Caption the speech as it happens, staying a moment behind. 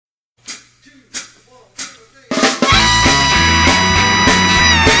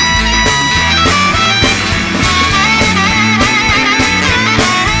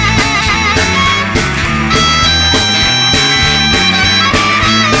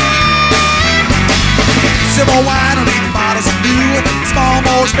Some more wine, don't need the bottles of new. Small,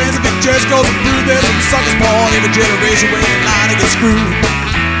 more expensive, it just goes through. There's some suckers born every generation waiting in line to get screwed.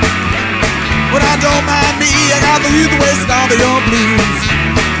 But I don't mind me, I got the youth wasted on the young blues.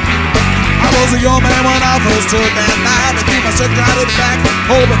 I was a young man when I first took that knife and threw my shirt right to the back,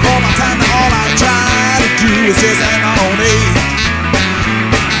 hoping for my time. Now all I try to do is just act my own age.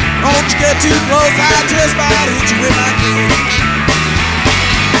 Don't you get too close, I just might hit you with my cane.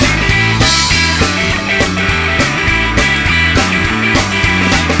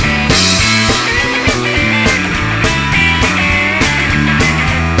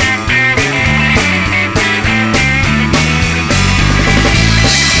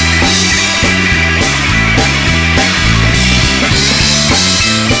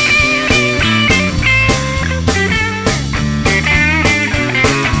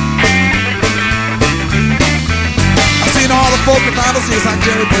 Folk revivals, yes, I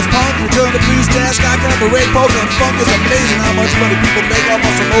carry this punk. Return to blues, jazz, sky, cabaret, polka, and funk. It's amazing how much money people make off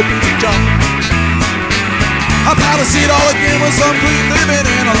on some old piece of junk. I'll probably see it all again with some clean living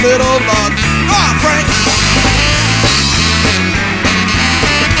and a little luck. Ah, Frank!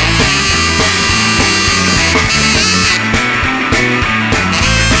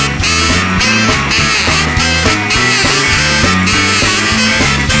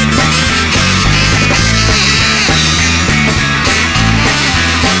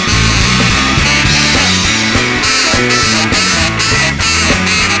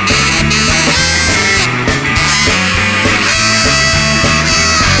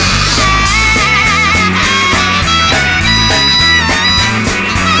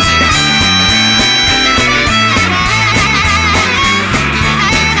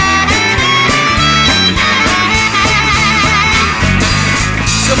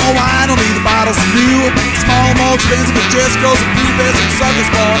 More wine, don't need the bottles of new. Small, more expensive, it just goes through. There's some suckers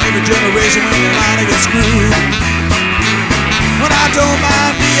born every generation when you're line to get screwed. But I don't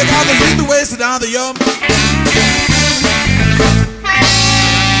mind me, I got the youth wasted on the young.